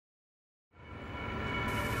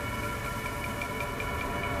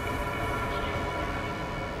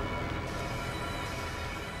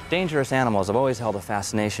Dangerous animals have always held a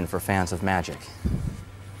fascination for fans of magic.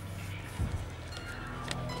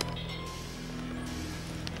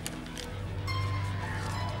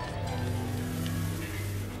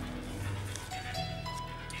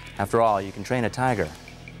 After all, you can train a tiger.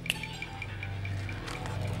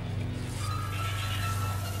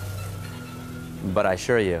 But I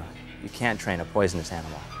assure you, you can't train a poisonous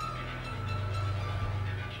animal.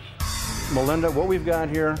 Melinda, what we've got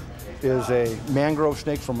here is a mangrove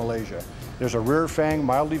snake from Malaysia. There's a rear fang,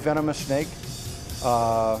 mildly venomous snake.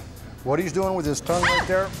 What he's doing with his tongue right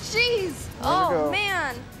there. Jeez! Oh,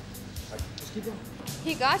 man. Just keep going.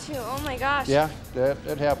 He got you. Oh, my gosh. Yeah,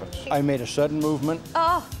 that happens. I made a sudden movement.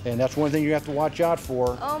 Oh. And that's one thing you have to watch out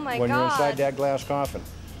for when you're inside that glass coffin.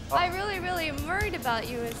 I really am worried about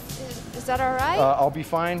you. Is that all right? I'll be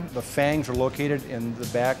fine. The fangs are located in the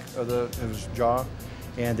back of his jaw,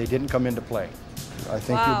 and they didn't come into play. I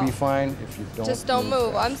think you'll be fine if you don't. Just don't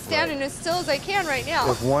move. I'm standing as still as I can right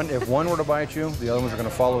now. If one were to bite you, the other ones are going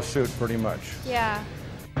to follow suit pretty much. Yeah.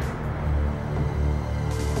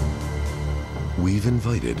 We've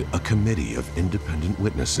invited a committee of independent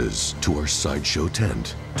witnesses to our sideshow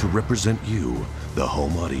tent to represent you, the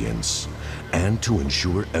home audience, and to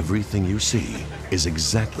ensure everything you see is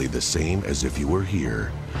exactly the same as if you were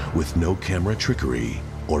here, with no camera trickery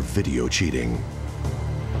or video cheating.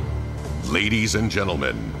 Ladies and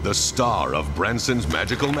gentlemen, the star of Branson's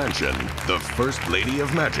Magical Mansion, the First Lady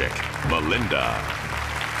of Magic, Melinda.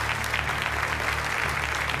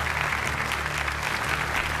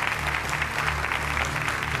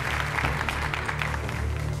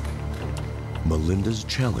 Melinda's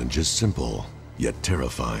challenge is simple, yet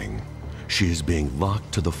terrifying. She is being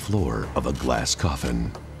locked to the floor of a glass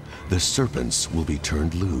coffin. The serpents will be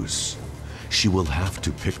turned loose. She will have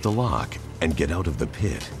to pick the lock and get out of the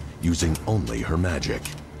pit using only her magic,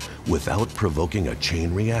 without provoking a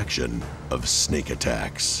chain reaction of snake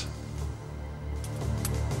attacks.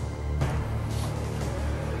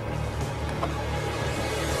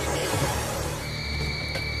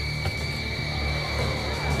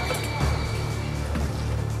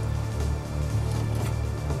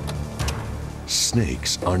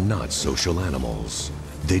 Snakes are not social animals.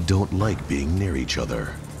 They don't like being near each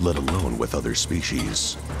other, let alone with other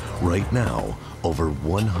species. Right now, over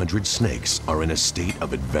 100 snakes are in a state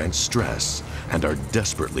of advanced stress and are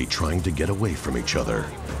desperately trying to get away from each other,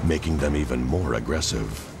 making them even more aggressive.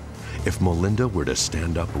 If Melinda were to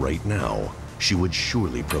stand up right now, she would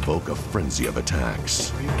surely provoke a frenzy of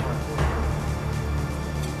attacks.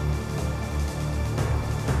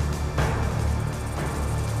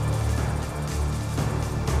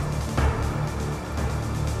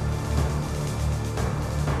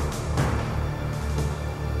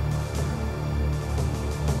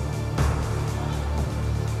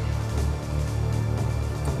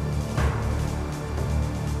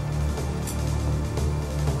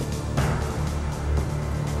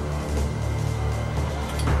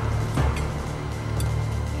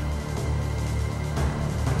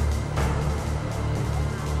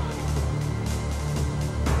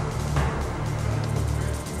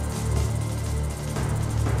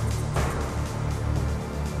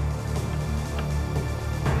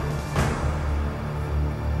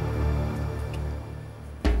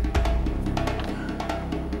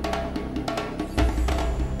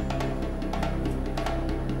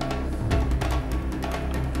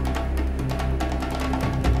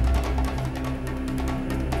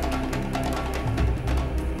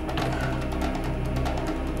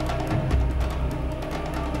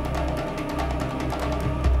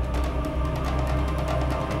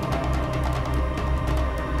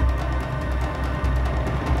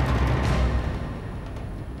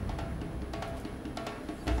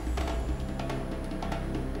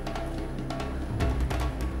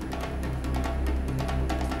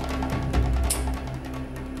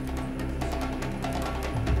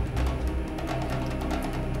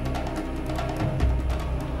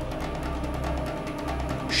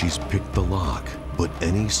 She's picked the lock, but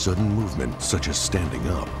any sudden movement, such as standing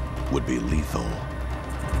up, would be lethal.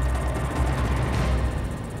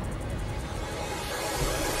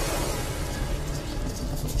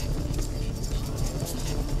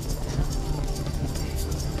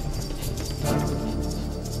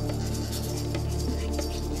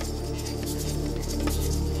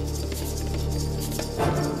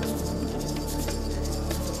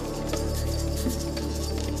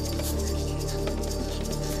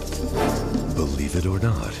 Believe it or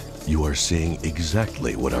not, you are seeing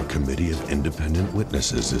exactly what our committee of independent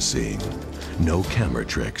witnesses is seeing. No camera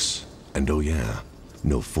tricks, and oh yeah,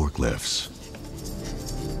 no forklifts.